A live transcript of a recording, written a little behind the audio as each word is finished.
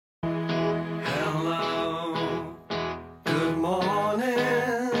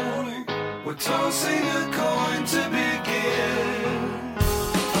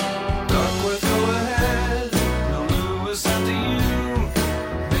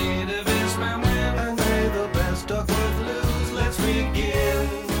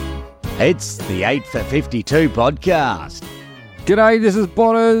It's the 8 for 52 podcast. G'day, this is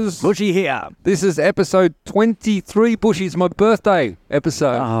Bonanza. Buschy here. This is episode 23. Buschy's my birthday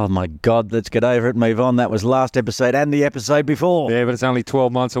episode. Oh my God, let's get over it and move on. That was last episode and the episode before. Yeah, but it's only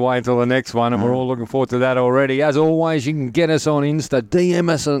 12 months away until the next one, and we're all looking forward to that already. As always, you can get us on Insta. DM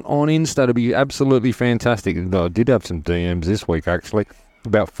us on Insta. It'll be absolutely fantastic. I did have some DMs this week, actually.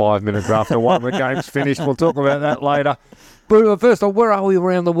 About 5 minutes after one of the game's finished. We'll talk about that later. But first off, where are we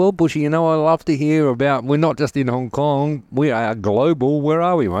around the world, Buschy? You know, I love to hear about, we're not just in Hong Kong, we are global. Where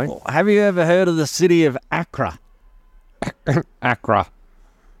are we, mate? Have you ever heard of the city of Accra? Accra.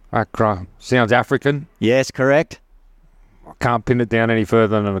 Sounds African. Yes, correct. I can't pin it down any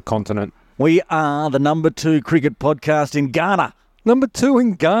further than a continent. We are the number 2 cricket podcast in Ghana. Number 2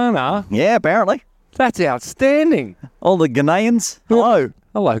 in Ghana? Yeah, apparently. That's outstanding. All the Ghanaians. Hello.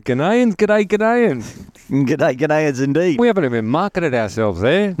 Hello, Ghanaians. G'day, Ghanaians. G'day, Ghanaians indeed. We haven't even marketed ourselves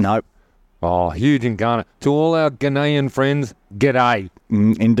there. Nope. Oh, huge in Ghana. To all our Ghanaian friends, g'day.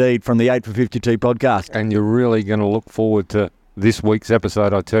 Indeed, from the 8 for 52 podcast. And you're really going to look forward to this week's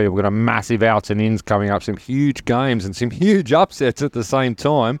episode, I tell you. We've got a massive outs and ins coming up, some huge games and some huge upsets at the same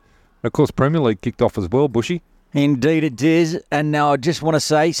time. And of course, Premier League kicked off as well, Buschy. Indeed it is. And now I just want to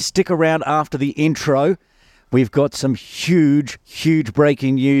say, stick around after the intro. We've got some huge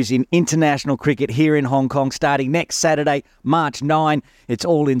breaking news in international cricket here in Hong Kong starting next Saturday, March 9. It's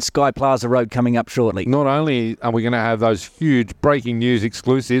all in Sky Plaza Road coming up shortly. Not only are we going to have those huge breaking news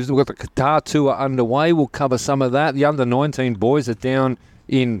exclusives, we've got the Qatar tour underway. We'll cover some of that. The under-19 boys are down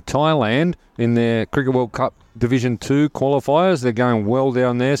in Thailand in their Cricket World Cup Division 2 qualifiers. They're going well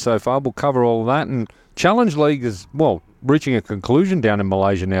down there so far. We'll cover all of that. And Challenge League is, well, reaching a conclusion down in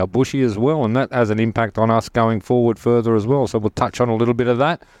Malaysia now, Buschy as well, and that has an impact on us going forward further as well. So we'll touch on a little bit of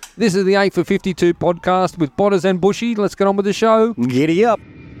that. This is the 8 for 52 podcast with Bonanza and Buschy. Let's get on with the show. Giddy up.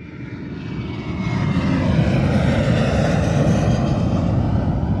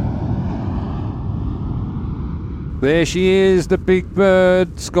 There she is, the big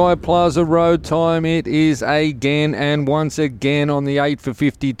bird, Sky Plaza Road time. It is again and once again on the 8 for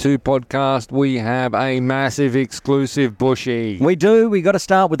 52 podcast. We have a massive exclusive, Buschy. We do. We got to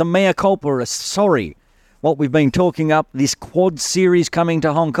start with a mea culpa, a sorry. What we've been talking up, this quad series coming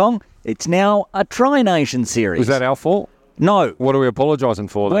to Hong Kong, it's now a Tri-Nation series. Was that our fault? No. What are we apologising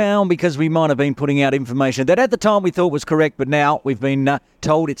for then? Well, because we might have been putting out information that at the time we thought was correct, but now we've been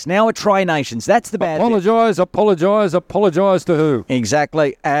told it's now a Tri-Nations. That's the bad bit. Apologise to who?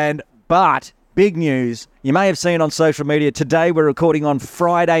 Exactly. But big news. You may have seen on social media today, we're recording on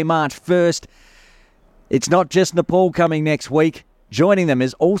Friday, March 1st. It's not just Nepal coming next week. Joining them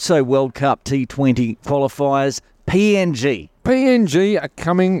is also World Cup T20 qualifiers, PNG. PNG are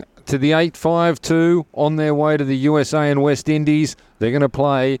coming to the 8-5-2 on their way to the USA and West Indies. They're going to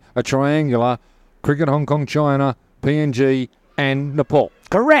play a triangular Cricket Hong Kong, China, PNG and Nepal.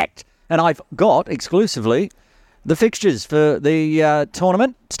 Correct. And I've got exclusively the fixtures for the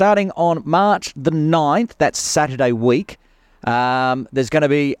tournament starting on March the 9th. That's Saturday week. There's going to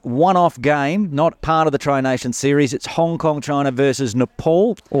be one-off game, not part of the Tri-Nation series. It's Hong Kong, China versus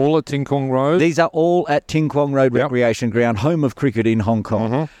Nepal. All at Ting Kwong Road. These are all at Ting Kwong Road Recreation Ground, home of cricket in Hong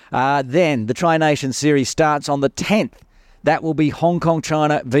Kong. Then the Tri-Nation series starts on the 10th. That will be Hong Kong,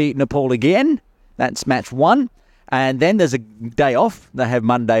 China v Nepal again. That's match 1. And then there's a day off. They have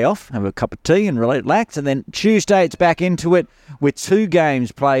Monday off, have a cup of tea and relax. And then Tuesday, it's back into it with 2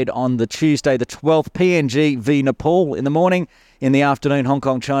 games played on the Tuesday, the 12th, PNG v Nepal in the morning. In the afternoon, Hong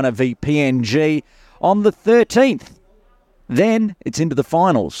Kong, China v PNG on the 13th. Then it's into the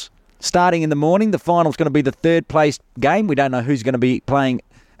finals. Starting in the morning, the final's going to be the third-place game. We don't know who's going to be playing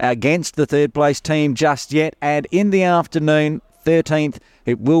against the third-place team just yet. And in the afternoon, 13th,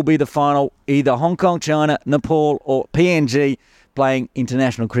 it will be the final, either Hong Kong, China, Nepal or PNG playing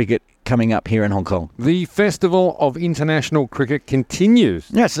international cricket coming up here in Hong Kong. The Festival of International Cricket continues.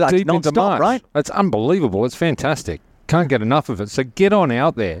 Yes, it's deep into non-stop, March. right? It's unbelievable. It's fantastic. Can't get enough of it. So get on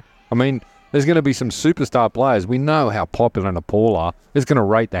out there. I mean, there's going to be some superstar players. We know how popular Nepal are. It's going to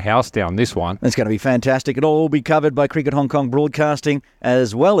rate the house down, this one. It's going to be fantastic. It'll all be covered by Cricket Hong Kong Broadcasting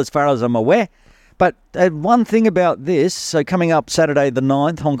as well, as far as I'm aware. But one thing about this, so coming up Saturday the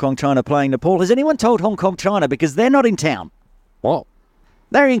 9th, Hong Kong, China playing Nepal. Has anyone told Hong Kong, China? Because they're not in town. What?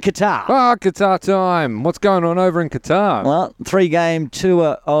 They're in Qatar. Qatar time. What's going on over in Qatar? Well, 3-game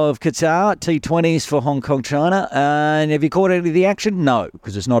tour of Qatar, T20s for Hong Kong, China. And have you caught any of the action? No,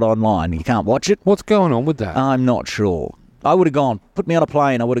 because it's not online. You can't watch it. What's going on with that? I'm not sure. I would have gone, put me on a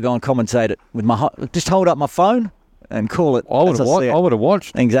plane, I would have gone commentate it with just hold up my phone and call it. I would have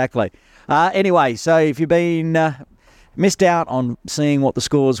watched. Exactly. Anyway, so if you've been Missed out on seeing what the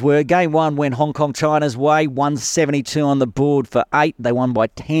scores were. Game 1 went Hong Kong China's way, 172 on the board for 8. They won by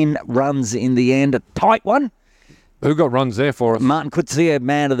 10 runs in the end. A tight one. Who got runs there for us? Martin Coetzee,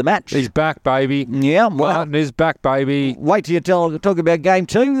 man of the match. He's back, baby. Yeah, well, Martin is back, baby. Wait till you talk about Game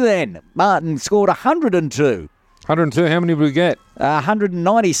 2 then. Martin scored 102. 102, how many did we get?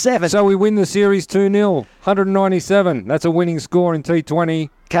 197. So we win the series 2-0. 197. That's a winning score in T20.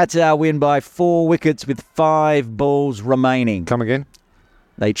 Qatar win by 4 wickets with 5 balls remaining. Come again?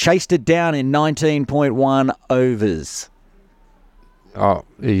 They chased it down in 19.1 overs. Oh,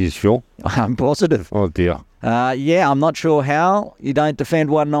 are you sure? I'm positive. Oh, dear. I'm not sure how you don't defend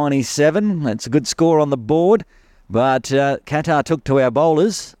 197. That's a good score on the board. But Qatar took to our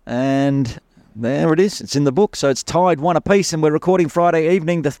bowlers, and there it is. It's in the book. So it's tied 1 apiece, and we're recording Friday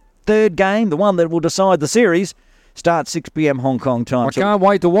evening. The third game, the one that will decide the series, starts 6 p.m. Hong Kong time. I can't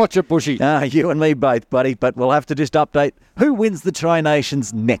wait to watch it, Buschy. You and me both, buddy. But we'll have to just update who wins the Tri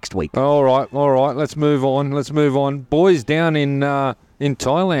Nations next week. All right. Let's move on. Boys down in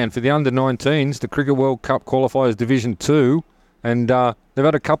Thailand for the under-19s, the Cricket World Cup qualifiers Division 2. And they've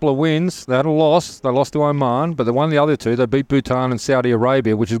had a couple of wins. They had a loss. They lost to Oman, but they won the other 2. They beat Bhutan and Saudi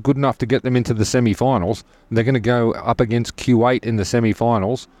Arabia, which is good enough to get them into the semi-finals. They're going to go up against Kuwait in the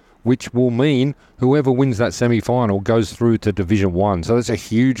semi-finals, which will mean whoever wins that semi-final goes through to Division 1. So it's a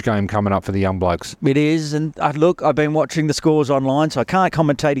huge game coming up for the young blokes. It is. And look, I've been watching the scores online, so I can't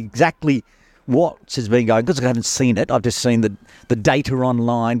commentate exactly what has been going because I haven't seen it. I've just seen the data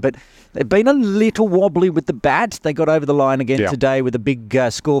online. But they've been a little wobbly with the bat. They got over the line again today with a big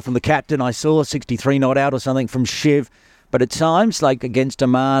score from the captain. I saw 63 not out or something from Shiv. But at times, like against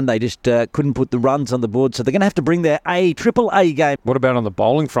Oman, they just couldn't put the runs on the board. So they're going to have to bring their triple A game. What about on the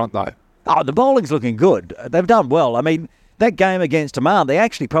bowling front, though? Oh, the bowling's looking good. They've done well. I mean, that game against Oman, they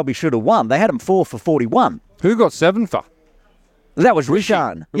actually probably should have won. They had them 4 for 41. Who got 7 for? That was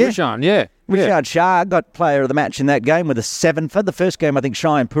Rishan. Rishan, yeah. Rishan Shah got player of the match in that game with a 7 for. The first game, I think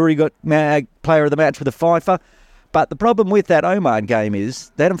Cheyenne Puri got player of the match with a 5 for. But the problem with that Oman game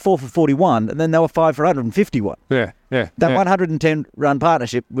is they had them 4 for 41, and then they were 5 for 151. Yeah. That 110-run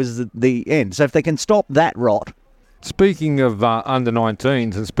partnership was the end. So if they can stop that rot. Speaking of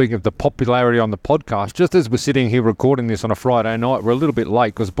under-19s and speaking of the popularity on the podcast, just as we're sitting here recording this on a Friday night, we're a little bit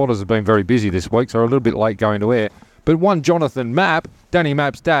late because Botters have been very busy this week, so we're a little bit late going to air. But one Jonathan Mapp, Danny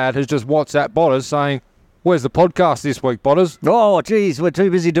Mapp's dad, has just WhatsApp Botters saying, "Where's the podcast this week, Botters?" Oh, geez, we're too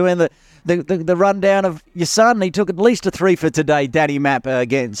busy doing the rundown of your son. He took at least a 3 for today, Danny Mapp,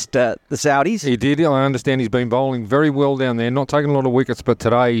 against the Saudis. He did. I understand he's been bowling very well down there, not taking a lot of wickets, but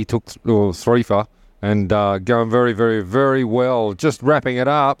today he took 3 for and going very, very, very well. Just wrapping it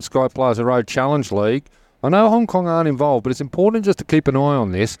up, Sky Plaza Road Challenge League. I know Hong Kong aren't involved, but it's important just to keep an eye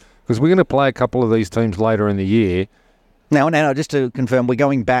on this because we're going to play a couple of these teams later in the year. Now, just to confirm, we're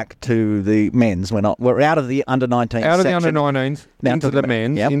going back to the men's. We're out of the under-19s. Out of the under-19s, into the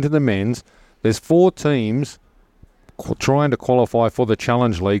men's. Yep. Into the men's. There's 4 teams trying to qualify for the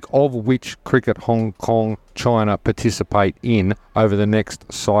Challenge League, of which Cricket Hong Kong China participate in over the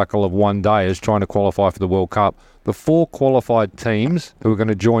next cycle of 1 day as trying to qualify for the World Cup. The 4 qualified teams who are going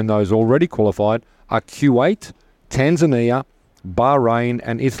to join those already qualified are Kuwait, Tanzania, Bahrain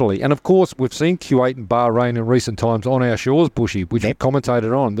and Italy. And of course, we've seen Kuwait and Bahrain in recent times on our shores, Buschy, which we've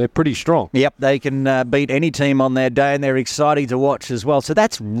commentated on. They're pretty strong. Yep, they can beat any team on their day, and they're exciting to watch as well. So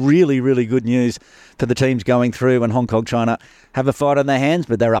that's really, really good news for the teams going through, and Hong Kong China have a fight on their hands,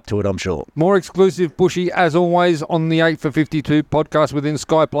 but they're up to it, I'm sure. More exclusive, Buschy, as always, on the 8 for 52 podcast within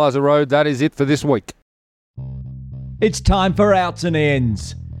Sky Plaza Road. That is it for this week. It's time for Outs and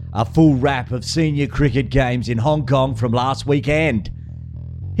Ends. A full wrap of senior cricket games in Hong Kong from last weekend.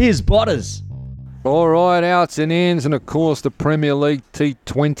 Here's Botters. All right, outs and ends, and of course the Premier League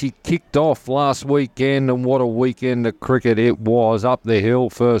T20 kicked off last weekend, and what a weekend of cricket it was. Up the hill,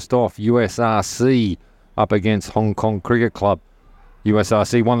 first off, USRC up against Hong Kong Cricket Club.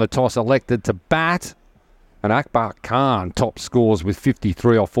 USRC won the toss, elected to bat, and Akbar Khan top scores with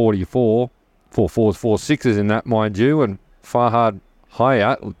 53 off 44. 4 4s, 4 6s in that, mind you, and Farhad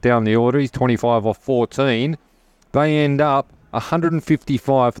Hayat down the order, he's 25 off 14. They end up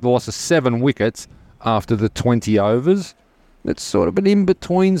 155 for the loss of 7 wickets after the 20 overs. It's sort of an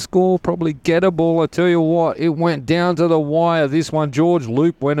in-between score, probably gettable. I tell you what, it went down to the wire. This one, George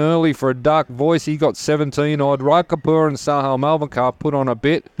Loop went early for a dark voice. He got 17 odd. Rai Kapoor and Sahal Malvankar put on a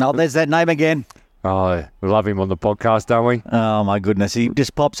bit. Oh, there's that name again. Oh, we love him on the podcast, don't we? Oh, my goodness. He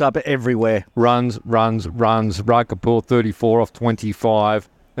just pops up everywhere. Runs. Rai Kapoor, 34 off 25.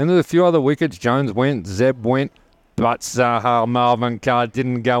 And there's a few other wickets. Jones went, Zeb went. But Zaha Marvin Carr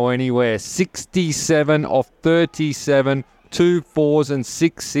didn't go anywhere. 67 off 37, 2 4s and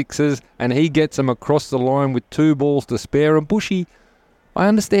 6 6s, and he gets them across the line with 2 balls to spare. And Buschy, I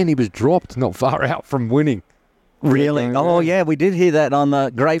understand he was dropped not far out from winning. Really? Oh, yeah, we did hear that on the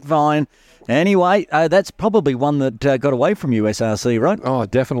grapevine. Anyway, that's probably one that got away from USRC, right? Oh,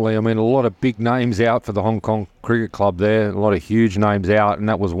 definitely. I mean, a lot of big names out for the Hong Kong Cricket Club there. A lot of huge names out, and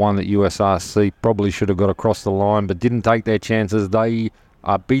that was one that USRC probably should have got across the line, but didn't take their chances. They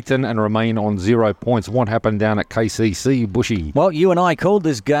are beaten and remain on 0 points. What happened down at KCC, Buschy? Well, you and I called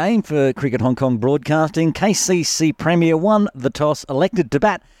this game for Cricket Hong Kong Broadcasting. KCC Premier won the toss, elected to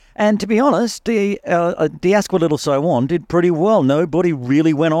bat. And to be honest, Diasqua Little Saiwan did pretty well. Nobody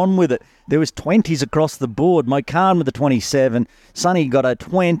really went on with it. There was 20s across the board. Mokan with a 27. Sonny got a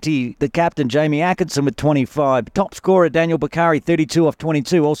 20. The captain, Jamie Atkinson, with 25. Top scorer, Daniel Bakari, 32 off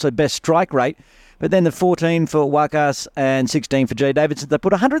 22. Also best strike rate. But then the 14 for Wakas and 16 for Jay Davidson. They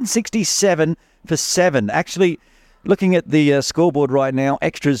put 167 for 7. Actually, looking at the scoreboard right now,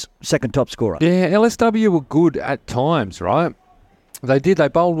 extras second top scorer. Yeah, LSW were good at times, right? They did. They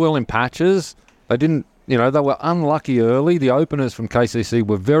bowled well in patches. They didn't, they were unlucky early. The openers from KCC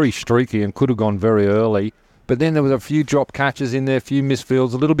were very streaky and could have gone very early. But then there was a few drop catches in there, a few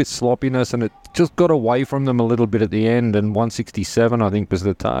misfields, a little bit sloppiness, and it just got away from them a little bit at the end. And 167, I think, was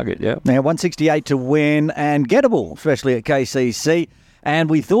the target, yeah. Now, 168 to win and gettable, especially at KCC. And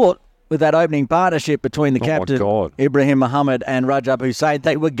we thought, with that opening partnership between the captain, Ibrahim Muhammad, and Rajab Hussain,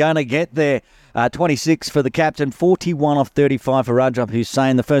 they were going to get there. 26 for the captain, 41 off 35 for Rajab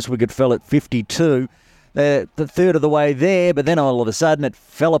Hussain. The first wicket fell at 52. The third of the way there, but then all of a sudden it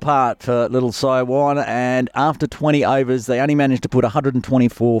fell apart for Little Saiwan, and after 20 overs, they only managed to put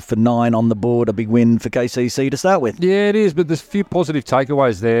 124 for 9 on the board. A big win for KCC to start with. Yeah, it is, but there's a few positive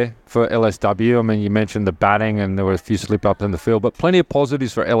takeaways there for LSW. I mean, you mentioned the batting, and there were a few slip-ups in the field, but plenty of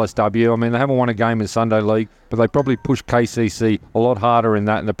positives for LSW. I mean, they haven't won a game in Sunday League, but they probably pushed KCC a lot harder in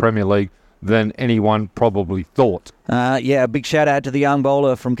that in the Premier League than anyone probably thought. A big shout out to the young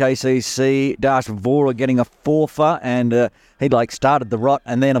bowler from KCC, Dash Vora, getting a 4-fer, and he started the rot,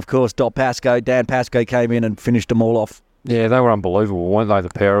 and then of course Dan Pascoe came in and finished them all off. Yeah, they were unbelievable, weren't they, the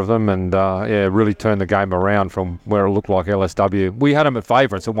pair of them, and really turned the game around from where it looked like LSW. We had them at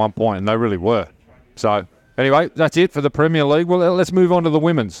favourites at one point, and they really were. So anyway, that's it for the Premier League. Well, let's move on to the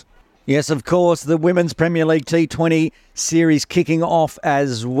women's. Yes, of course, the Women's Premier League T20 series kicking off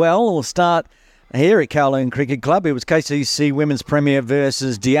as well. We'll start here at Kowloon Cricket Club. It was KCC Women's Premier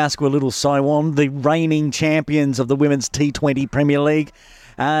versus Diasqua Little Saiwan, the reigning champions of the Women's T20 Premier League.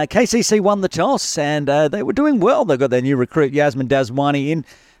 KCC won the toss, and they were doing well. They got their new recruit, Yasmin Daswani,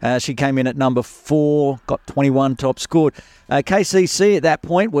 in. She came in at number 4, got 21 top scored. KCC at that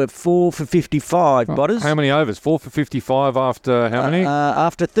point were 4 for 55, Botters. How many overs? 4 for 55 after how many?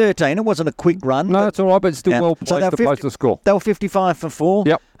 After 13. It wasn't a quick run. No, that's all right, but it's still well placed to place the score. They were 55 for 4.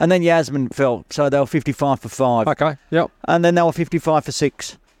 Yep. And then Yasmin fell, so they were 55 for 5. Okay, yep. And then they were 55 for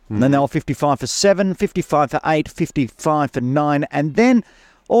 6. And then they were 55 for 7, 55 for 8, 55 for 9. And then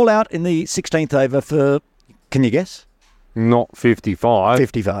all out in the 16th over for, can you guess? Not 55.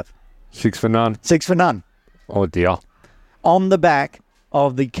 55. 6 for none. 6 for none. Oh, dear. On the back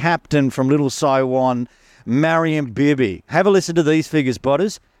of the captain from Little Saiwan, Mariam Bibi. Have a listen to these figures,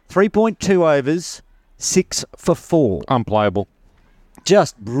 Botters. 3.2 overs, 6 for 4. Unplayable.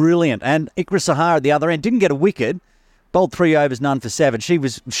 Just brilliant. And Ikra Sahar at the other end didn't get a wicket. Bowled 3 overs, none for 7. She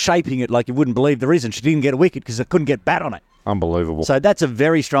was shaping it like you wouldn't believe. The reason she didn't get a wicket because they couldn't get bat on it. Unbelievable. So that's a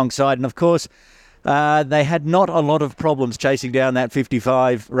very strong side. And, of course, they had not a lot of problems chasing down that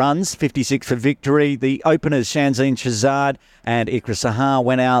 55 runs, 56 for victory. The openers, Shanzeen Shazad and Ikra Sahar,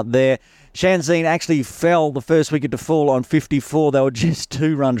 went out there. Shanzeen actually fell, the first wicket to fall, on 54. They were just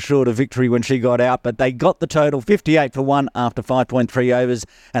 2 runs short of victory when she got out, but they got the total 58 for 1 after 5.3 overs,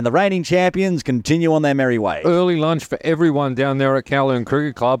 and the reigning champions continue on their merry way. Early lunch for everyone down there at Kowloon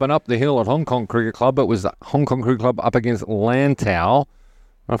Cricket Club, and up the hill at Hong Kong Cricket Club. It was the Hong Kong Cricket Club up against Lantau.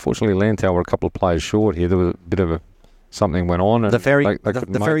 Unfortunately, Lantau were a couple of players short here. There was a bit of something went on. And the ferry,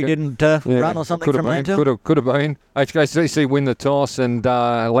 they ferry didn't run or something from Lantau? Could have been. HKCC win the toss and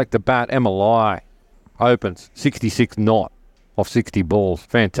elect to bat. Emma Lai opens 66 not off 60 balls.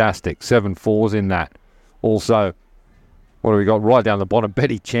 Fantastic. 7 4s in that. Also, what have we got right down the bottom?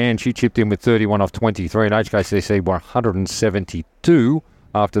 Betty Chan, she chipped in with 31 off 23, and HKCC were 172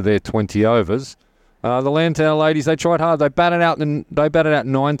 after their 20 overs. The Lantau ladies, they tried hard. They batted out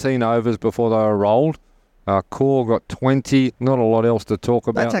 19 overs before they were rolled. Core got 20. Not a lot else to talk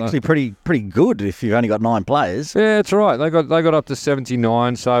about. That's actually pretty good if you've only got 9 players. Yeah, that's right. They got up to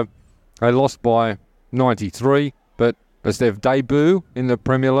 79, so they lost by 93. It's their debut in the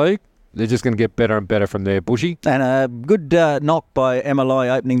Premier League. They're just going to get better and better from there, Buschy. And a good knock by Emma Lai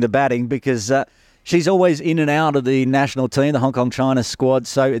opening the batting because she's always in and out of the national team, the Hong Kong China squad,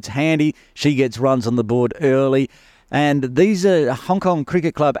 so it's handy. She gets runs on the board early. And these are Hong Kong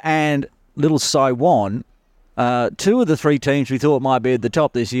Cricket Club and Little Saiwan, two of the three teams we thought might be at the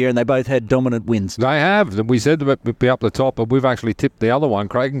top this year, and they both had dominant wins. They have. We said they would be up the top, but we've actually tipped the other one,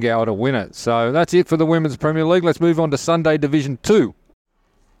 Krakengower, to win it. So that's it for the Women's Premier League. Let's move on to Sunday Division 2.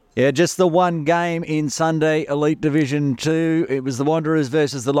 Yeah, just the one game in Sunday Elite Division 2. It was the Wanderers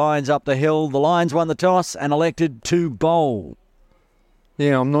versus the Lions up the hill. The Lions won the toss and elected to bowl.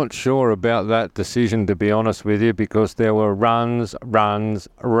 Yeah, I'm not sure about that decision, to be honest with you, because there were runs.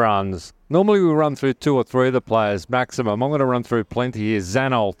 Normally we run through 2 or 3 of the players maximum. I'm going to run through plenty here.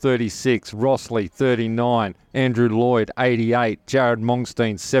 Zanol, 36. Rossley, 39. Andrew Lloyd, 88. Jared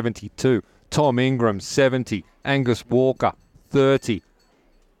Mongstein, 72. Tom Ingram, 70. Angus Walker, 30.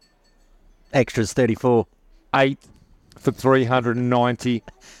 Extras, 34. 8 for 390.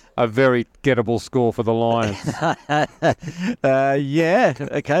 A very gettable score for the Lions. Yeah,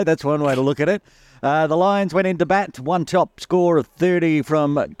 okay, that's one way to look at it. The Lions went into bat, one top score of 30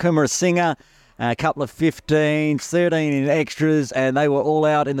 from Kumar Singha, a couple of 15s, 13 in extras, and they were all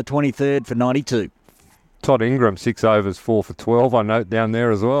out in the 23rd for 92. Todd Ingram, 6 overs, 4 for 12. I note down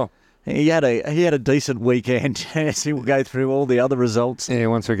there as well. He had a decent weekend. Yes, he will go through all the other results. Yeah,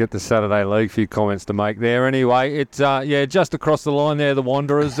 once we get to Saturday League, a few comments to make there. Anyway, it's just across the line there, the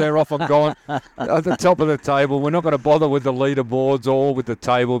Wanderers. They're off and gone at the top of the table. We're not going to bother with the leaderboards or with the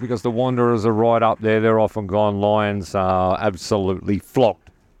table because the Wanderers are right up there. They're off and gone. Lions are absolutely flocked.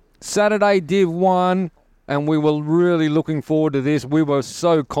 Saturday Div 1. And we were really looking forward to this. We were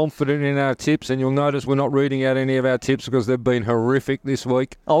so confident in our tips, and you'll notice we're not reading out any of our tips because they've been horrific this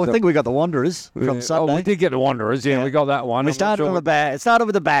week. Oh, I think we got the Wanderers from Sunday. Oh, we did get the Wanderers, yeah. We got that one. We started with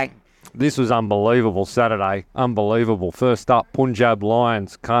a bang. This was unbelievable Saturday. Unbelievable. First up, Punjab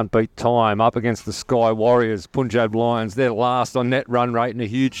Lions. Can't beat time. Up against the Sky Warriors. Punjab Lions, they're last on net run rate and a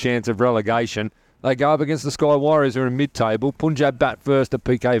huge chance of relegation. They go up against the Sky Warriors who are in mid-table. Punjab bat first at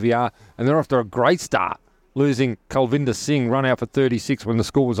PKVR, and they're off to a great start, losing Kalvinder Singh, run out for 36 when the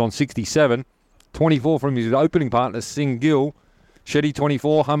score was on 67. 24 from his opening partner, Singh Gill. Shetty,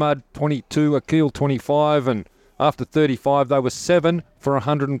 24. Hamad, 22. Akil, 25. And after 35, they were 7 for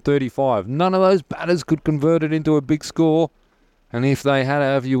 135. None of those batters could convert it into a big score. And if they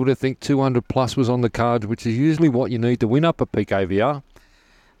had, you would have think 200 plus was on the cards, which is usually what you need to win up a PKVR.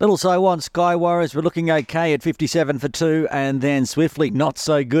 Little Saiwan Sky Warriors were looking okay at 57 for 2, and then swiftly not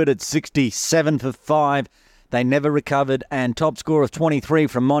so good at 67 for 5. They never recovered, and top score of 23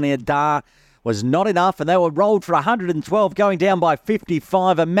 from Monia Dar was not enough, and they were rolled for 112, going down by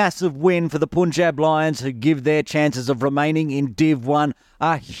 55. A massive win for the Punjab Lions, who give their chances of remaining in Div 1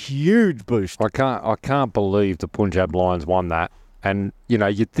 a huge boost. I can't believe the Punjab Lions won that. And,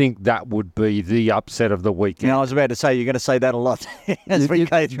 you'd think that would be the upset of the weekend. I was about to say, you're going to say that a lot as we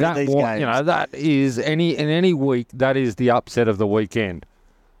go through these games. That is, in any week, that is the upset of the weekend.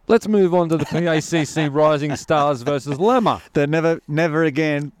 Let's move on to the PACC Rising Stars versus Lemma. The never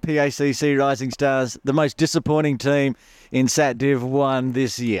again PACC Rising Stars, the most disappointing team in Sat Div 1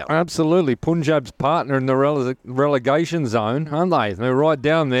 this year. Absolutely. Punjab's partner in the relegation zone, aren't they? They're right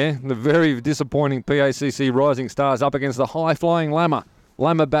down there. The very disappointing PACC Rising Stars up against the high-flying Lemma.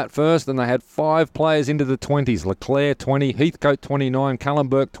 Lemma bat first, and they had 5 players into the 20s. Leclerc, 20. Heathcote, 29. Callum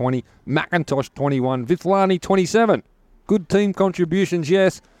Burke, 20. McIntosh, 21. Vithlani, 27. Good team contributions,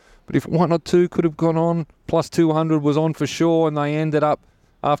 yes. But if 1 or 2 could have gone on, plus 200 was on for sure, and they ended up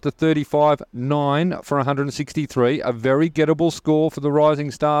after 35, 9 for 163. A very gettable score for the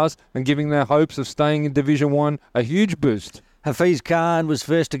Rising Stars and giving their hopes of staying in Division 1 a huge boost. Hafiz Khan was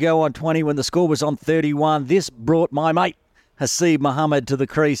first to go on 20 when the score was on 31. This brought my mate Hasib Mohammed to the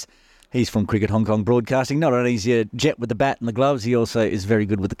crease. He's from Cricket Hong Kong Broadcasting. Not only is he a jet with the bat and the gloves, he also is very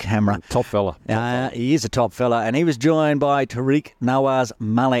good with the camera. Top fella. He is a top fella, and he was joined by Tariq Nawaz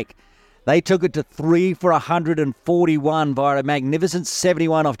Malik. They took it to 3 for 141 via a magnificent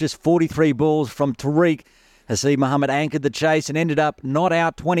 71 off just 43 balls from Tariq. Hasib Mohammed anchored the chase and ended up not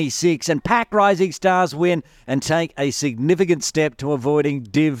out 26. And Pack Rising Stars win and take a significant step to avoiding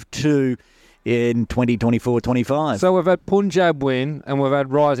Div 2 in 2024-25. So we've had Punjab win and we've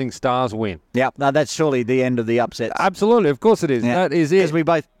had Rising Stars win. Yep, no, that's surely the end of the upsets. Absolutely, of course it is. Yeah. That is it.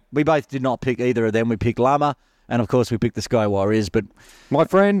 Because we both did not pick either of them. We picked Lemma, and of course we picked the Sky Warriors. But my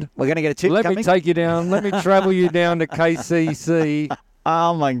friend, we're going to get a tip. Let me take you down. Let me travel you down to KCC.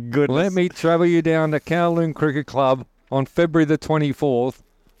 Oh my goodness! Let me travel you down to Kowloon Cricket Club on February the 24th,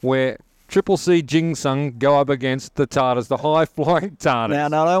 where Triple C Jingsung go up against the Tartars, the high-flying Tartars. Now, I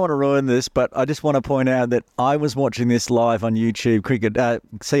don't want to ruin this, but I just want to point out that I was watching this live on YouTube, Kowloon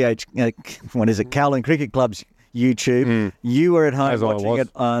Cricket Club's YouTube. You were at home watching it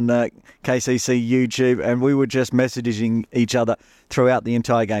on KCC YouTube, and we were just messaging each other throughout the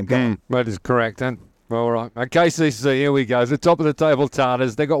entire game. That is correct. And all right. KCC, here we go. The top of the table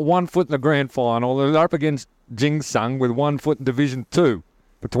Tartars. They got 1 foot in the grand final. They're up against Jingsung with 1 foot in Division 2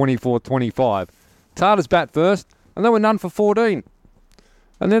 for 24-25. Tartars bat first, and they were none for 14.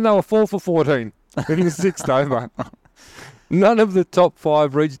 And then they were 4 for 14 in the sixth over. None of the top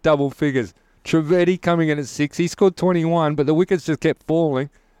 5 reached double figures. Trivedi coming in at 6. He scored 21, but the wickets just kept falling.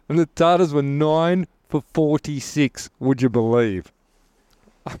 And the Tartars were 9 for 46, would you believe?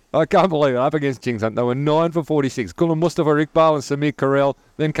 I can't believe it. Up against Jingsung, they were 9 for 46. Ghulam Mustafa Iqbal and Samir Karel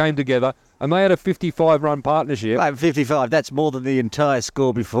then came together, and they had a 55-run partnership. 55, that's more than the entire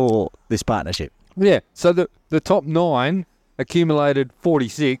score before this partnership. Yeah, so the top 9 accumulated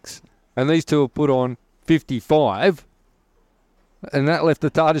 46, and these two have put on 55, and that left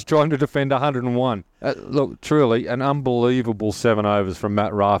the Tartars trying to defend 101. Look, truly an unbelievable 7 overs from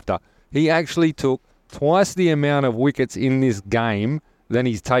Matt Rafter. He actually took twice the amount of wickets in this game than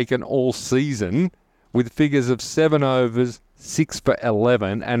he's taken all season, with figures of 7 overs, 6 for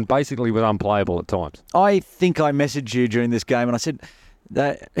 11, and basically was unplayable at times. I think I messaged you during this game, and I said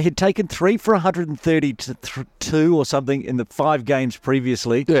that he'd taken 3 for 132 or something in the 5 games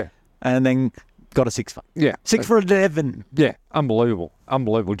previously. Yeah. And then got a 6 for. Yeah. 6 for 11. Yeah, unbelievable.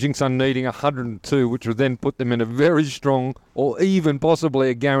 Jingsung needing 102, which would then put them in a very strong or even possibly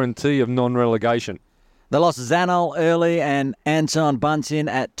a guarantee of non-relegation. They lost Zanol early and Anton Bunting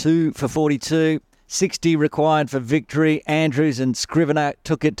at 2 for 42. 60 required for victory. Andrews and Scrivener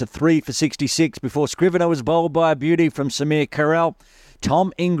took it to 3 for 66 before Scrivener was bowled by a beauty from Samir Karel.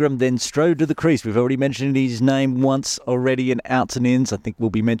 Tom Ingram then strode to the crease. We've already mentioned his name once already in outs and ins. I think we'll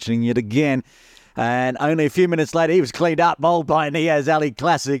be mentioning it again. And only a few minutes later, he was cleaned up, bowled by Niaz Ali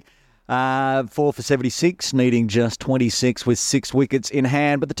Classic. 4 for 76, needing just 26 with 6 wickets in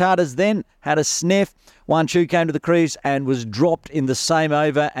hand. But the Tartars then had a sniff. Wanchu came to the crease and was dropped in the same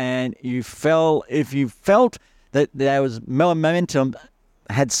over. And if you felt that there was momentum,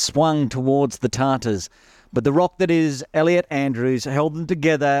 had swung towards the Tartars. But the rock that is Elliot Andrews held them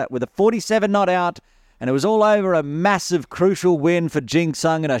together with a 47 not out. And it was all over a massive, crucial win for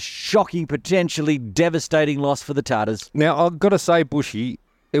Jingsung and a shocking, potentially devastating loss for the Tartars. Now, I've got to say, Buschy,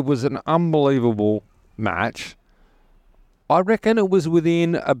 it was an unbelievable match. I reckon it was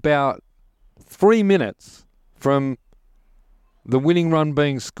within about 3 minutes from the winning run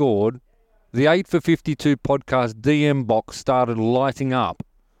being scored, the 8 for 52 podcast DM box started lighting up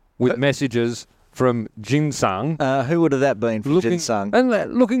with messages from Jingsung. Who would have that been for Jingsung? And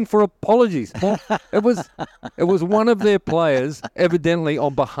looking for apologies. It was one of their players, evidently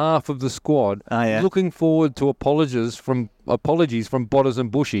on behalf of the squad, looking forward to apologies from Botters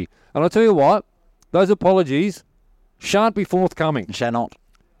and Buschy. And I'll tell you what, those apologies shan't be forthcoming.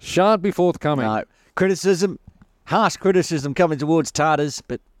 Shan't be forthcoming. No. Criticism, harsh criticism coming towards Tartars,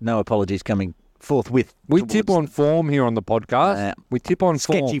 but no apologies coming forthwith. We tip on form here on the podcast. We tip on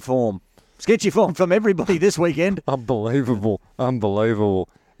sketchy form. Sketchy form from everybody this weekend. Unbelievable.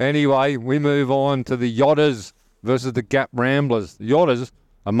 Anyway, we move on to the Yodders versus the Gap Ramblers. The Yodders,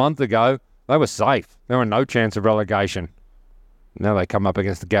 a month ago, they were safe. They were no chance of relegation. Now they come up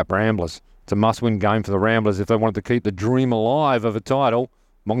against the Gap Ramblers. It's a must-win game for the Ramblers if they wanted to keep the dream alive of a title.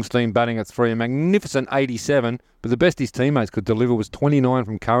 Mongstein batting at 3, a magnificent 87, but the best his teammates could deliver was 29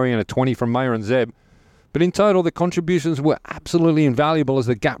 from Curry and a 20 from Mayer and Zeb. But in total, the contributions were absolutely invaluable as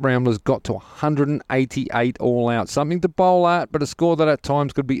the Gap Ramblers got to 188 all out. Something to bowl at, but a score that at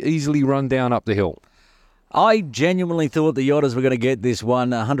times could be easily run down up the hill. I genuinely thought the Yodders were going to get this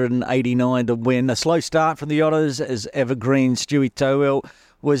one, 189 to win. A slow start from the Yodders as evergreen Stewie Towell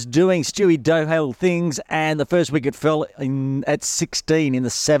was doing Stewie Dohale things, and the first wicket fell at 16 in the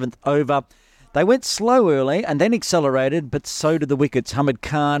 7th over. They went slow early and then accelerated, but so did the wickets. Hamid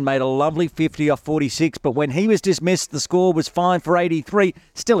Khan made a lovely 50 off 46, but when he was dismissed, the score was 5 for 83.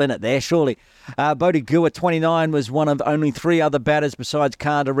 Still in it there, surely. Bodhi Gu at 29 was one of only 3 other batters besides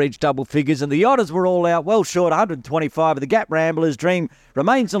Khan to reach double figures, and the Yodders were all out, well short, 125. The Gap Ramblers' dream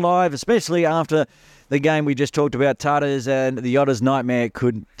remains alive, especially after the game we just talked about. Tartars and the Yodders' nightmare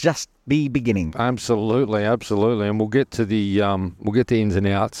could just be beginning. Absolutely, and we'll get to the ins and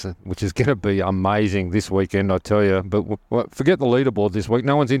outs, which is going to be amazing this weekend, I tell you. But forget the leaderboard this week.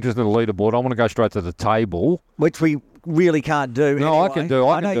 No one's interested in the leaderboard. I want to go straight to the table, which we really can't do. No, anyway. I can do.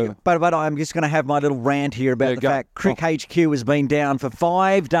 I can do. But I'm just going to have my little rant here about the fact Crick HQ has been down for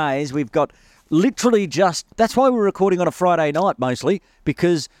 5 days. We've got literally that's why we're recording on a Friday night mostly,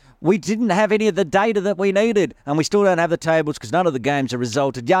 because we didn't have any of the data that we needed, and we still don't have the tables because none of the games are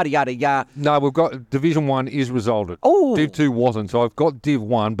resulted, yada, yada, yada. No, we've got Division 1 is resulted. Oh. Div 2 wasn't, so I've got Div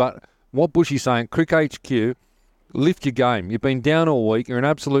 1. But what Buschy's saying, Crick HQ, lift your game. You've been down all week. You're an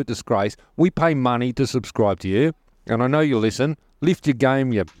absolute disgrace. We pay money to subscribe to you, and I know you listen. Lift your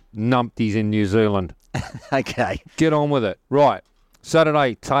game, you numpties in New Zealand. Okay. Get on with it. Right.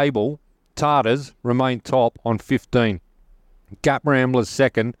 Saturday table, Tartars remain top on 15. Gap Ramblers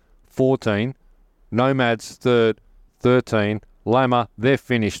second, 14. Nomads third, 13. Lama, they're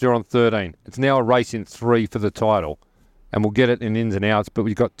finished. They're on 13. It's now a race in 3 for the title. And we'll get it in ins and outs, but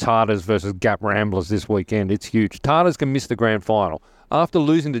we've got Tartars versus Gap Ramblers this weekend. It's huge. Tartars can miss the grand final. After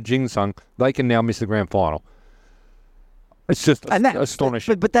losing to Ginseng, they can now miss the grand final. It's just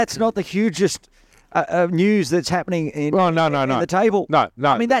astonishing. But that's not the hugest news that's happening in the table. No.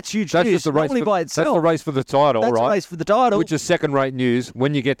 I mean, that's huge news. Just the race by itself. That's the race for the title, that's right? That's the race for the title. Which is second-rate news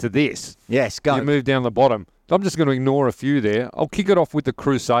when you get to this. Yes, go. You move down the bottom. I'm just going to ignore a few there. I'll kick it off with the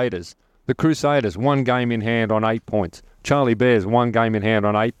Crusaders. The Crusaders, 1 game in hand on 8 points. Charlie Bears, 1 game in hand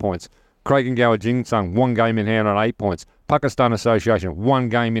on 8 points. Craig and Gower Ginseng, 1 game in hand on 8 points. Pakistan Association, 1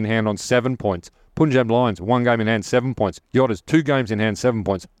 game in hand on 7 points. Punjab Lions, 1 game in hand, 7 points. Yodders, 2 games in hand, 7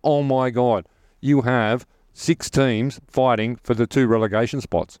 points. Oh, my God. You have 6 teams fighting for the 2 relegation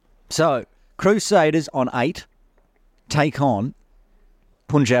spots. So, Crusaders on 8 take on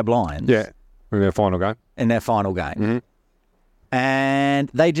Punjab Lions. Yeah, in their final game. Mm-hmm. And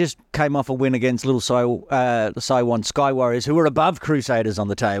they just came off a win against Little Saiwan Sky Warriors, who were above Crusaders on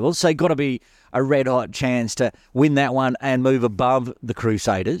the table. So, got to be a red-hot chance to win that one and move above the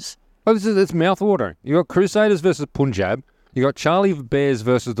Crusaders. Oh, it's mouth-watering. You've got Crusaders versus Punjab. You've got Charlie Bears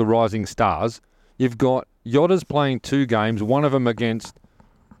versus the Rising Stars. You've got Yodders playing 2 games, one of them against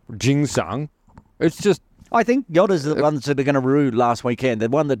Ginseng. It's just... I think Yodders are the ones that are going to rue last weekend. The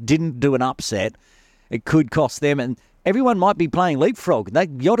one that didn't do an upset, it could cost them. And everyone might be playing leapfrog.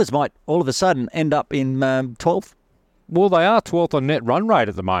 Yodders might all of a sudden end up in 12th. Well, they are 12th on net run rate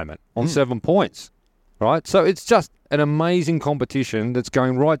at the moment on 7 points, right? So it's just an amazing competition that's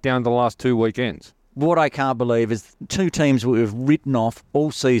going right down the last 2 weekends. What I can't believe is 2 teams we've written off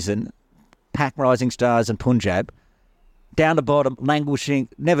all season, Pack Rising Stars and Punjab, down the bottom, languishing,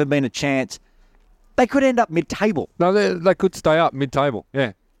 never been a chance. They could end up mid-table. No, they could stay up mid-table.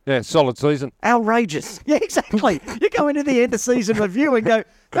 Yeah, solid season. Outrageous. Yeah, exactly. You go into the end of season review and go,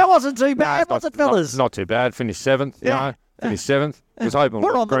 that wasn't too bad, was it, fellas? Not too bad. Finished 7th, Yeah. Finished 7th. Was hoping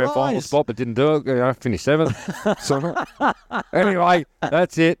for a grand final spot, but didn't do it. Finished 7th. So, anyway,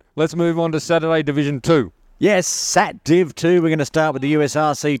 that's it. Let's move on to Saturday Division 2. Yes, Sat Div 2. We're going to start with the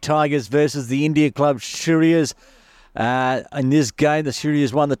USRC Tigers versus the India Club Surias. In this game, the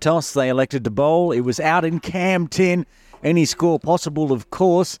Surias won the toss. They elected to bowl. It was out in Cam 10. Any score possible, of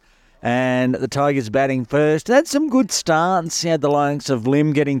course. And the Tigers batting first. They had some good starts. You had the likes of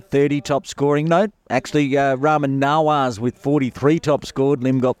Lim getting 30 top scoring. No, actually, Rahman Nawaz with 43 top scored.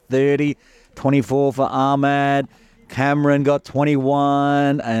 Lim got 30, 24 for Ahmad. Cameron got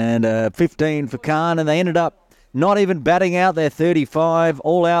 21 and 15 for Khan. And they ended up not even batting out their 35.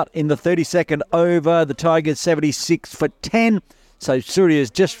 All out in the 32nd over. The Tigers 76 for 10. So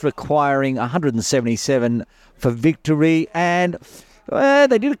Surias just requiring 177 for victory. And... they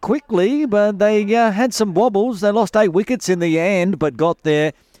did it quickly, but they had some wobbles. They lost 8 wickets in the end, but got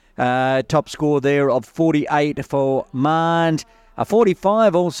their top score there of 48 for Mand.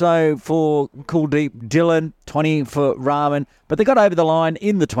 45 also for Kuldeep Dillon, 20 for Rahman. But they got over the line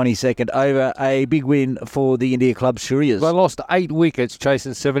in the 22nd over, a big win for the India Club Surias. They lost 8 wickets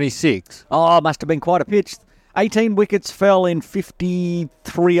chasing 76. Oh, must have been quite a pitch. 18 wickets fell in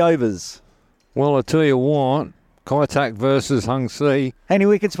 53 overs. Well, I tell you what... Kaitak versus Hung Si. Any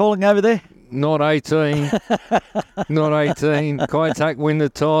wickets falling over there? Not 18. Not 18. Kaitak win the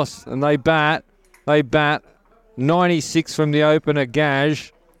toss and they bat. 96 from the opener,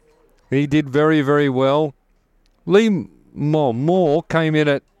 Gaj. He did very, very well. Lee Moore came in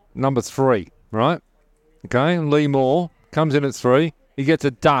at number 3, right? Okay, Lee Moore comes in at 3. He gets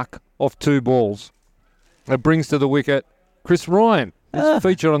a duck off 2 balls. It brings to the wicket Chris Ryan. He's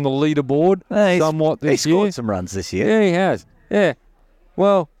featured on the leaderboard somewhat this year. He scored some runs this year. Yeah, he has. Yeah.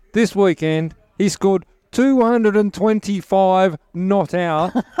 Well, this weekend, he scored 225 not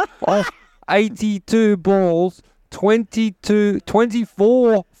out off 82 balls,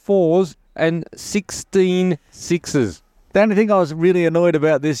 24 fours and 16 sixes. The only thing I was really annoyed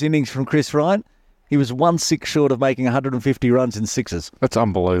about this innings from Chris Ryan, He was 1-6 short of making 150 runs in sixes. That's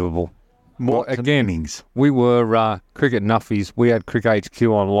unbelievable. What again, innings. we were cricket nuffies. We had Cricket HQ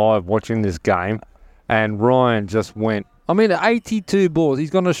on live watching this game, and Ryan just went. 82 balls. He's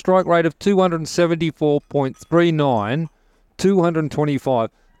got a strike rate of 274.39, 225.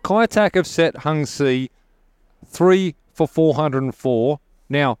 Kai Tak have set Hung Si 3 for 404.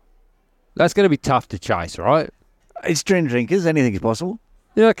 Now, that's going to be tough to chase, right? It's gin drinkers. Anything is possible.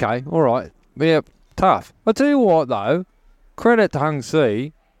 Yeah, okay, all right. Yeah, tough. I'll tell you what, though. Credit to Hung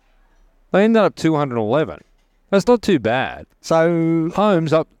Si. They ended up 211. That's not too bad. So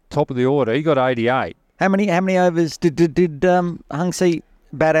Holmes up top of the order. He got 88. how many overs did Hung Si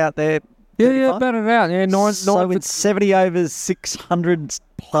bat out there? Yeah, batted out. Yeah, nine So for in 70 overs, 600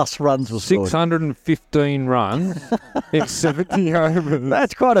 plus runs was scored. 615 runs in 70 overs.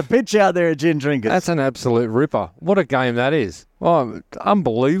 That's quite a pitch out there at gin drinkers. That's an absolute ripper. What a game that is. Oh,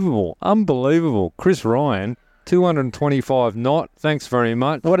 unbelievable. Unbelievable. Chris Ryan, 225 not. Thanks very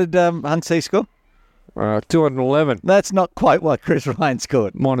much. What did Hung Si score? 211. That's not quite what Chris Ryan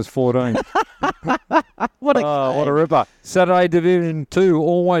scored. Minus 14. What a What a ripper. Saturday Division 2,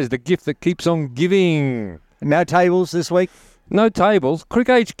 always the gift that keeps on giving. No tables this week? No tables.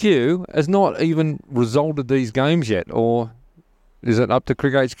 Cricket HQ has not even resulted these games yet, or is it up to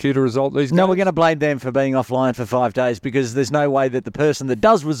Cricket HQ to result these games? No, we're going to blame them for being offline for 5 days because there's no way that the person that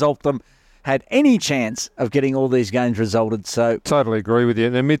does result them had any chance of getting all these games resulted. So Totally agree with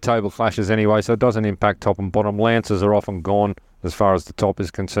you. They're mid-table clashes anyway, so it doesn't impact top and bottom. Lancers are often gone as far as the top is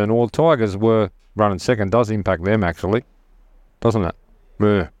concerned. Well, Tigers were running second. Does impact them, actually. Doesn't it?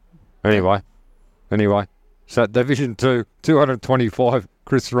 Yeah. Anyway. So Division 2, 225,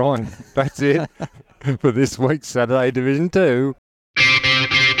 Chris Ryan. That's it for this week's Saturday Division 2.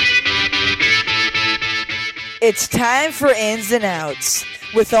 It's time for ins and outs,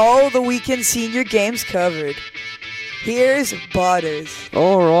 with all the weekend senior games covered. Here's Butters.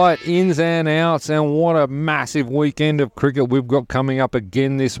 All right, ins and outs, and what a massive weekend of cricket we've got coming up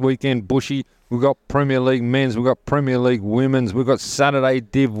again this weekend. Buschy, we've got Premier League Men's, we've got Premier League Women's, we've got Saturday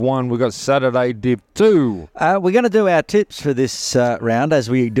Div 1, we've got Saturday Div 2. we're going to do our tips for this round as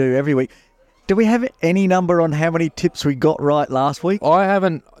we do every week. Do we have any number on how many tips we got right last week? I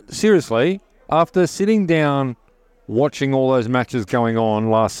haven't, seriously, after sitting down watching all those matches going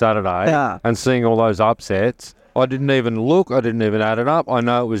on last Saturday and seeing all those upsets, I didn't even look. I didn't even add it up. I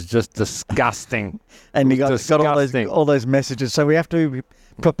know it was just disgusting. And you got all those messages. So we have to be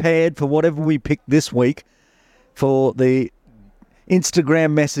prepared for whatever we pick this week for the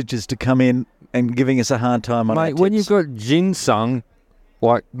Instagram messages to come in and giving us a hard time on Mate, when you've got Ginsung,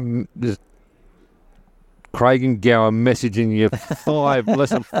 like just Craig and Gower messaging you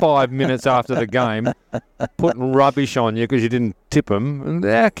less than 5 minutes after the game, putting rubbish on you because you didn't tip them.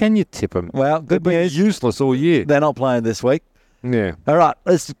 How can you tip them? Well, good They've been news. useless all year. They're not playing this week. Yeah. All right,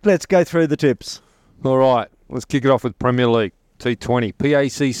 let's go through the tips. All right, let's kick it off with Premier League T20.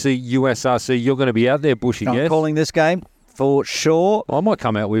 PACC USRC, you're going to be out there, Buschy, I'm yes? calling this game for sure. I might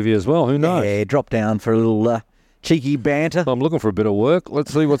come out with you as well. Who knows? Yeah, drop down for a little cheeky banter. I'm looking for a bit of work.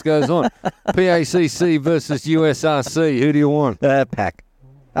 Let's see what goes on. PACC versus USRC. Who do you want? Pack.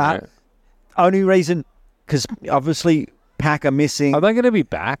 Only reason, because obviously Pack are missing. Are they going to be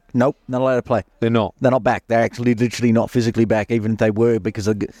back? Nope, not allowed to play. They're not. They're not back. They're actually literally not physically back, even if they were. Because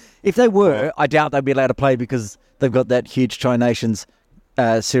if they were, I doubt they'd be allowed to play because they've got that huge Tri Nations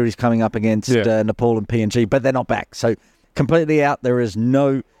series coming up against Nepal and PNG. But they're not back, so completely out. There is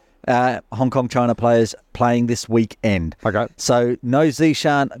no Hong Kong China players playing this weekend. Okay. So no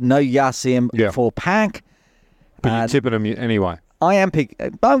Zishan, no Yasim for Pack. But you're tipping them anyway. I'm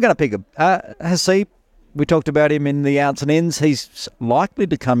going to pick him. Hasib, we talked about him in the outs and ins. He's likely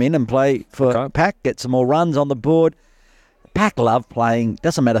to come in and play for Pack, get some more runs on the board. Pack love playing.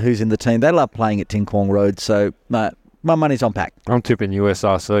 Doesn't matter who's in the team. They love playing at Tin Kwong Road. So my money's on Pack. I'm tipping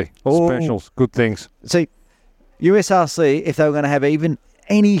USRC. Oh. Specials, good things. See, USRC, if they were going to have even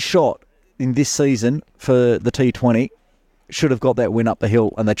any shot in this season for the T20, should have got that win up the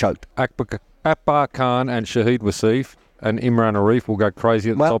hill, and they choked. Akbar Khan and Shahid Wasif and Imran Arif will go crazy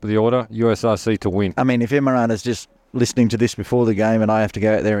at the top of the order. USRC to win. I mean, if Imran is just listening to this before the game and I have to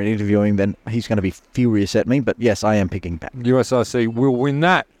go out there and interview him, then he's going to be furious at me. But yes, I am picking Pack. USRC will win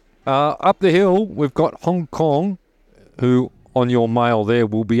that. Up the hill, we've got Hong Kong, who on your mail there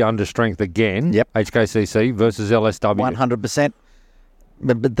will be under strength again. Yep. HKCC versus LSW. 100%.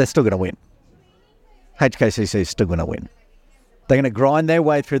 But they're still going to win. HKCC is still going to win. They're going to grind their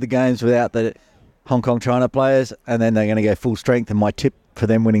way through the games without the Hong Kong China players, and then they're going to go full strength, and my tip for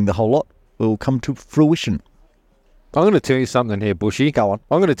them winning the whole lot will come to fruition. I'm going to tell you something here, Buschy. Go on.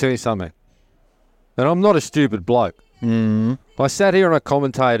 I'm going to tell you something. and I'm not a stupid bloke. I sat here and I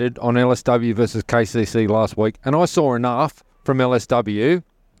commentated on LSW versus KCC last week, and I saw enough from LSW.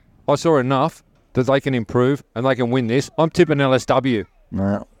 I saw enough that they can improve and they can win this. I'm tipping LSW.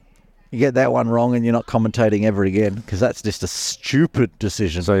 No. You get that one wrong and you're not commentating ever again because that's just a stupid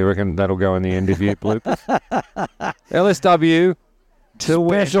decision. So you reckon that'll go in the end of your bloopers? LSW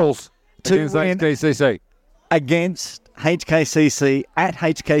specials against HKCC. Against HKCC at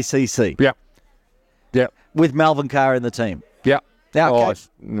HKCC. Yeah. Yeah. With Melvin Carr in the team. Yeah.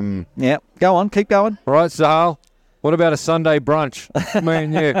 Okay. Yeah. Go on. Keep going. All right, Sahal. What about a Sunday brunch? Me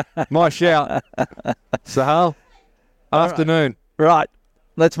and you. My shout. Sahal. Afternoon. Right.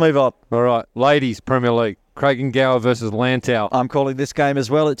 Let's move on. All right. Ladies Premier League. Craigengower versus Lantau. I'm calling this game as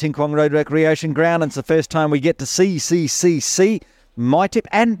well at Tin Kwong Road Recreation Ground. It's the first time we get to see CCC. My tip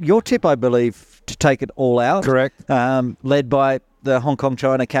and your tip, I believe, to take it all out. Correct. Led by the Hong Kong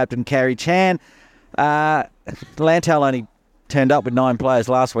China captain, Carrie Chan. Lantau only turned up with 9 players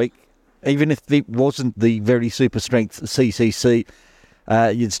last week. Even if it wasn't the very super strength CCC,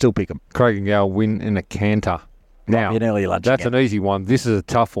 you'd still pick them. Craigengower win in a canter. Now, an early lunch. That's an easy one. This is a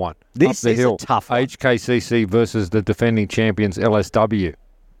tough one. This Up the is hill. a tough one. HKCC versus the defending champions LSW.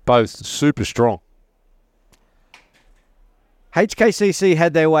 Both super strong. HKCC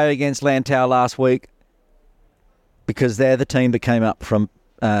had their way against Lantau last week because they're the team that came up from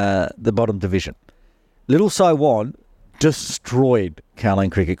the bottom division. Little Saiwan destroyed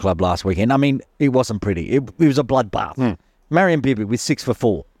Kowloon Cricket Club last weekend. I mean, it wasn't pretty. It was a bloodbath. Marion Bibi with 6 for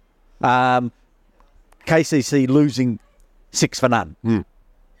 4. KCC losing 6 for none.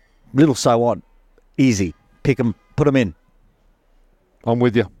 Little Saiwan, easy. Pick them, put them in. I'm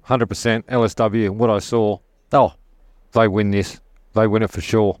with you, 100%. LSW, what I saw, they win this. They win it for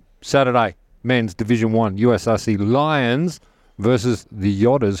sure. Saturday, men's Division 1, USRC Lions versus the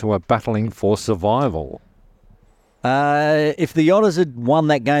Yodders, who are battling for survival. If the Yodders had won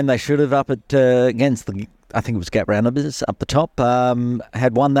that game, they should have up at against the, I think it was Gap Rounders up the top.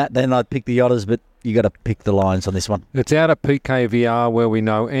 Had won that, then I'd pick the Yodders, but you got to pick the Lions on this one. It's out of PKVR where we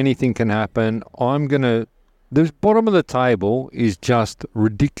know anything can happen. The bottom of the table is just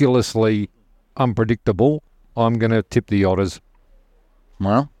ridiculously unpredictable. I'm going to tip the Yodders.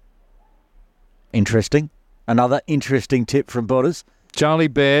 Well, interesting. Another interesting tip from Butters. Charlie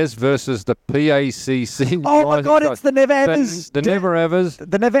Bears versus the PACC. Oh my God, it's the Never Evers. The Never Evers.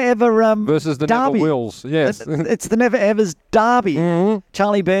 The Never Ever versus the derby. Never Wills. Yes. It's the Never Evers derby.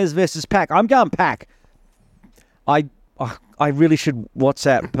 Charlie Bears versus Pack. I'm going Pack. I really should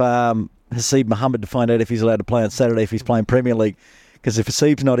WhatsApp Haseeb Mohammed to find out if he's allowed to play on Saturday if he's playing Premier League. Because if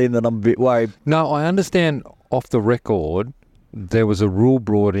Haseeb's not in, then I'm a bit worried. No, I understand off the record there was a rule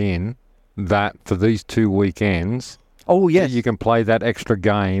brought in that for these 2 weekends... Oh, yes. You can play that extra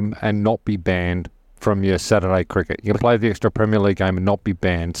game and not be banned from your Saturday cricket. You can play the extra Premier League game and not be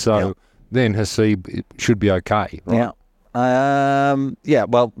banned. So then Haseeb should be okay. Right? Yeah.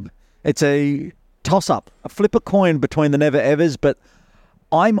 Well, it's a toss-up, a flip a coin between the Never Evers, but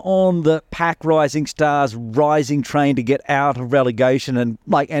I'm on the Pack Rising Stars rising train to get out of relegation and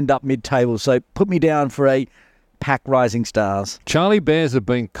end up mid-table. So put me down for a Pack Rising Stars. Charlie Bears have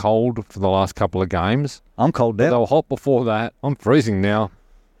been cold for the last couple of games. I'm cold now. They were hot before that. I'm freezing now.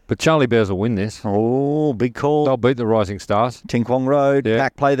 But Charlie Bears will win this. Oh, big call. They'll beat the Rising Stars. Tin Kwong Road. Yeah.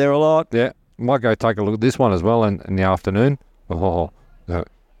 Pack play there a lot. Yeah. Might go take a look at this one as well in the afternoon.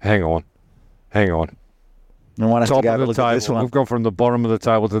 Hang on. I might have to go have a look at this one. We've gone from the bottom of the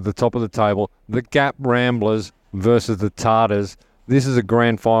table to the top of the table. The Gap Ramblers versus the Tartars. This is a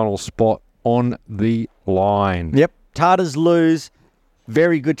grand final spot on the line. Yep. Tartars lose.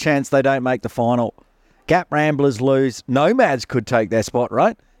 Very good chance they don't make the final. Gap Ramblers lose. Nomads could take their spot,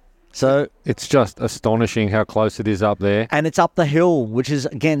 right? So it's just astonishing how close it is up there. And it's up the hill, which is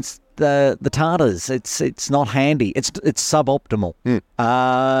against the Tartars. It's not handy. It's suboptimal.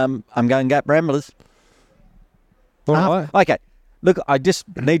 I'm going Gap Ramblers. All right. Okay. Look, I just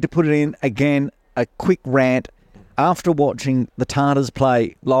need to put it in again, a quick rant. After watching the Tartars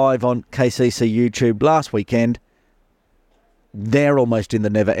play live on KCC YouTube last weekend, they're almost in the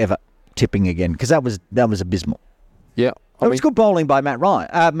never ever tipping again because that was abysmal. Yeah, it was good bowling by Matt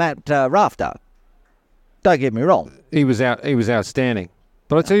Rafter. Don't get me wrong. He was outstanding.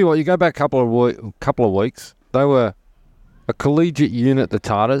 But I tell you what, you go back a couple of weeks, they were a collegiate unit, the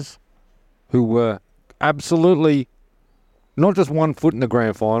Tartars, who were absolutely not just 1 foot in the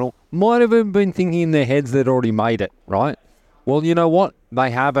grand final, might have even been thinking in their heads they'd already made it, right? Well, you know what? They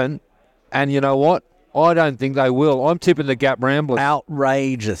haven't. And you know what? I don't think they will. I'm tipping the Gap Ramblers.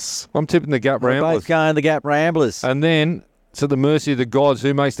 Outrageous. I'm tipping the Gap Ramblers. We're both going the Gap Ramblers. And then It's at the mercy of the gods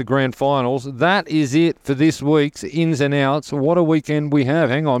who makes the grand finals. That is it for this week's ins and outs. What a weekend we have.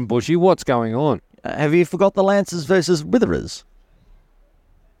 Hang on, Buschy. What's going on? Have you forgot the Lancers versus Witherers?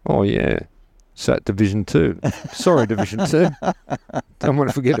 Oh, yeah. Sat Division 2. Sorry, Division 2. Don't want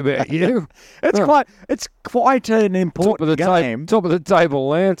to forget about you. It's quite an important game. Top of the table,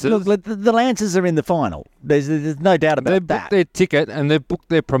 Lancers. Look, the Lancers are in the final. There's no doubt about they've that. Booked their ticket and they've booked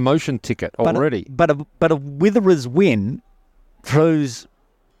their promotion ticket already. But a Witherers win throws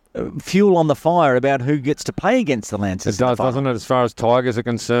fuel on the fire about who gets to play against the Lancers. It does, doesn't it, as far as Tigers are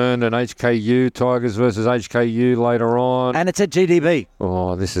concerned, and HKU, Tigers versus HKU later on. And it's at GDB.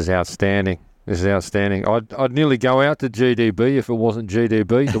 Oh, this is outstanding. This is outstanding. I'd nearly go out to GDB if it wasn't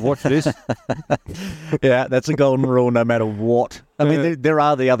GDB to watch this. Yeah, that's a golden rule no matter what. I mean, there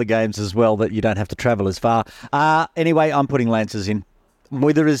are the other games as well that you don't have to travel as far. Anyway, I'm putting Lancers in.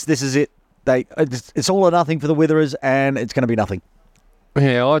 Witherers, this is it. It's all or nothing for the Witherers, and it's going to be nothing.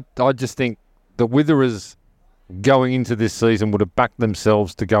 Yeah, I just think the Witherers going into this season would have backed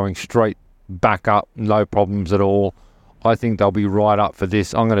themselves to going straight back up, no problems at all. I think they'll be right up for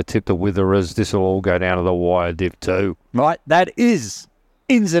this. I'm going to tip the Witherers. This will all go down to the wire, Div 2. Right, that is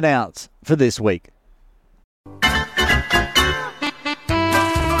ins and outs for this week.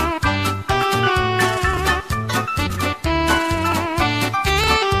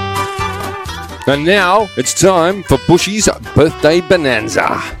 And now it's time for Buschy's Birthday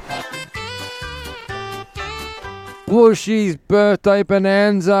Bonanza. Buschy's Birthday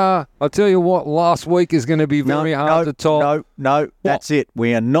Bonanza. I'll tell you what, last week is going to be very hard to top. No, that's it.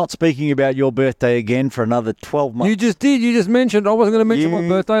 We are not speaking about your birthday again for another 12 months. You just did. You just mentioned. I wasn't going to mention my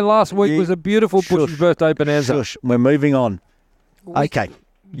birthday. Last week was a beautiful Buschy's Birthday Bonanza. Shush. We're moving on. Okay.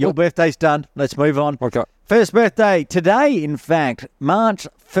 Your birthday's done. Let's move on. Okay. First birthday today, in fact, March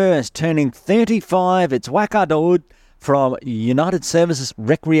 1st, turning 35. It's Wakadod from United Services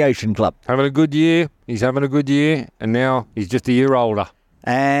Recreation Club. Having a good year. He's having a good year, and now he's just a year older.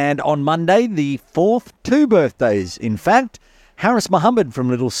 And on Monday, the 4th, 2 birthdays, in fact. Harris Muhammad from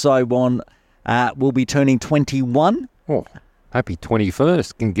Little Saiwan will be turning 21. Oh, happy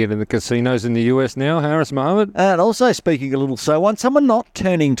 21st. Can get in the casinos in the US now, Harris Muhammad. And also, speaking of Little Saiwan, someone not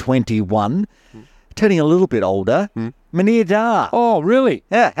turning 21, turning a little bit older, Munir Dar. Oh, really?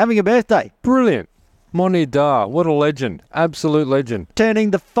 Yeah, having a birthday. Brilliant. Munir Dar, what a legend. Absolute legend.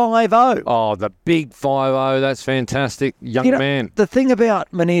 Turning the 50. Oh, the big 50. That's fantastic. Young man. The thing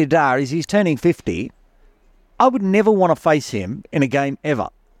about Munir Dar is he's turning 50. I would never want to face him in a game ever.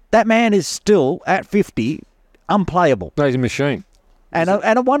 That man is still, at 50, unplayable. No, he's a machine. And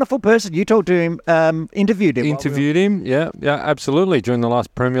a wonderful person. You talked to him, interviewed him. Interviewed him, yeah, absolutely, during the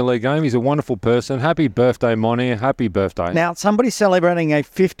last Premier League game. He's a wonderful person. Happy birthday, Moni. Happy birthday. Now, somebody's celebrating a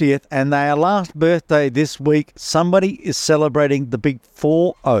 50th, and their last birthday this week, somebody is celebrating the big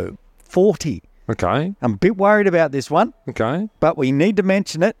 40. 40. Okay. I'm a bit worried about this one. Okay. But we need to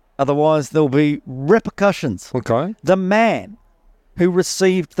mention it, otherwise there'll be repercussions. Okay. The man who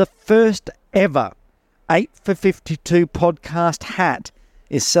received the first ever 8 for 52 podcast hat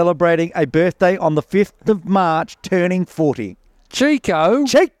is celebrating a birthday on the 5th of March, turning 40. Chico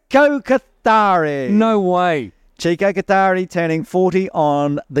Kathari. No way. Chico Kathari turning 40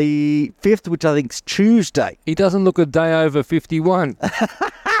 on the 5th, which I think is Tuesday. He doesn't look a day over 51.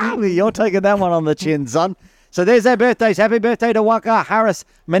 You're taking that one on the chin, son. So there's our birthdays. Happy birthday to Waka, Harris,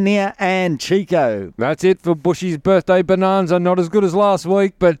 Munir and Chico. That's it for Buschy's Birthday Bonanza. Not as good as last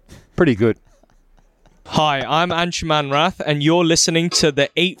week, but pretty good. Hi, I'm Anshuman Rath, and you're listening to the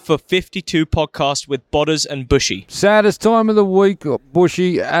 8 for 52 podcast with Bodders and Buschy. Saddest time of the week,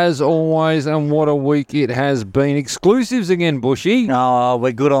 Buschy, as always, and what a week it has been. Exclusives again, Buschy. Oh,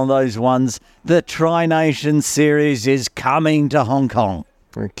 we're good on those ones. The Tri-Nation Series is coming to Hong Kong.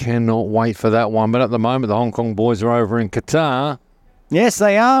 I cannot wait for that one, but at the moment, the Hong Kong boys are over in Qatar. Yes,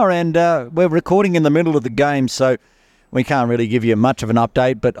 they are, and we're recording in the middle of the game, so we can't really give you much of an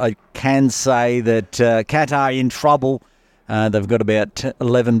update, but I can say that Qatar in trouble. They've got about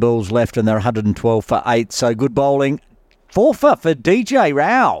 11 balls left and they're 112 for 8, so good bowling. 4 for DJ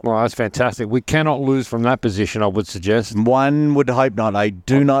Rao. Well, that's fantastic. We cannot lose from that position, I would suggest. One would hope not. I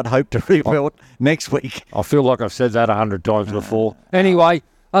do not hope to rebuild next week. I feel like I've said that 100 times before. Anyway,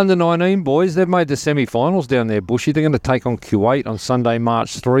 under 19 boys, they've made the semi-finals down there, Buschy. They're going to take on Kuwait on Sunday,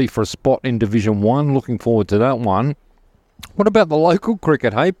 March 3 for a spot in Division 1. Looking forward to that one. What about the local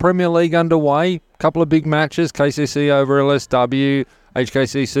cricket, hey? Premier League underway, couple of big matches, KCC over LSW,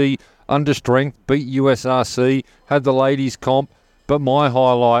 HKCC under strength, beat USRC, had the ladies comp, but my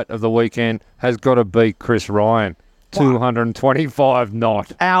highlight of the weekend has got to be Chris Ryan, 225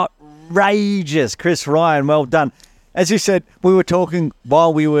 not. Outrageous, Chris Ryan, well done. as you said, we were talking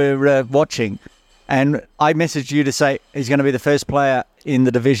while we were watching, and I messaged you to say he's going to be the first player in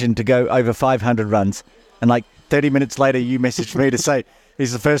the division to go over 500 runs. And like 30 minutes later, you messaged me to say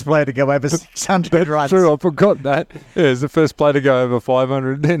he's the first player to go over 600 runs. True, I forgot that. Yeah, he's the first player to go over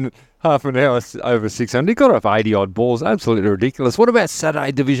 500, then half an hour over 600. He got off 80-odd balls. Absolutely ridiculous. What about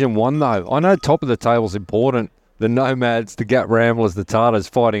Saturday Division 1, though? I know top of the table's important. The Nomads, the Gap Ramblers, the Tartars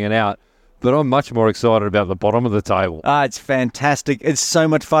fighting it out. But I'm much more excited about the bottom of the table. It's fantastic. It's so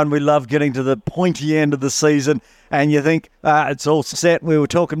much fun. We love getting to the pointy end of the season. And you think, it's all set. We were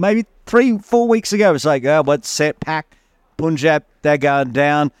talking maybe 3-4 weeks ago. It's like, what's set? Pack, Punjab, they're going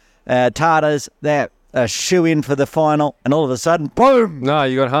down. Tartars, they're a shoe-in for the final. And all of a sudden, boom! No,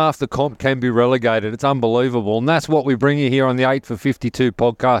 you got half the comp can be relegated. It's unbelievable. And that's what we bring you here on the 8 for 52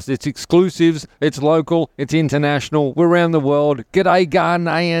 podcast. It's exclusives, it's local, it's international. We're around the world. G'day,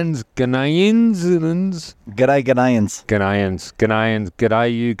 Ghanaians. Ghanaians. G'day, Ghanaians.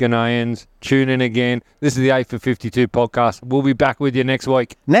 G'day, you Ghanaians. Tune in again. This is the 8 for 52 podcast. We'll be back with you next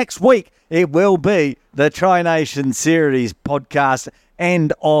week. Next week, it will be the Tri-Nation Series podcast,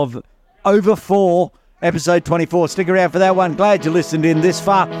 end of Over 4. Episode 24. Stick around for that one. Glad you listened in this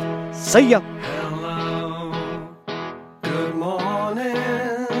far. See ya. Hello. Good morning.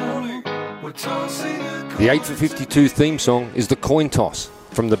 The 8 for 52 theme song is The Coin Toss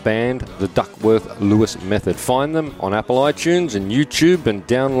from the band The Duckworth-Lewis Method. Find them on Apple iTunes and YouTube and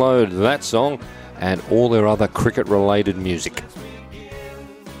download that song and all their other cricket-related music.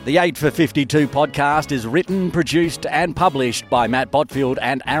 The 8 for 52 podcast is written, produced and published by Matt Botfield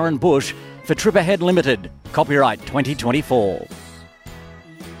and Aaron Bush for Trip Ahead Limited. Copyright 2024.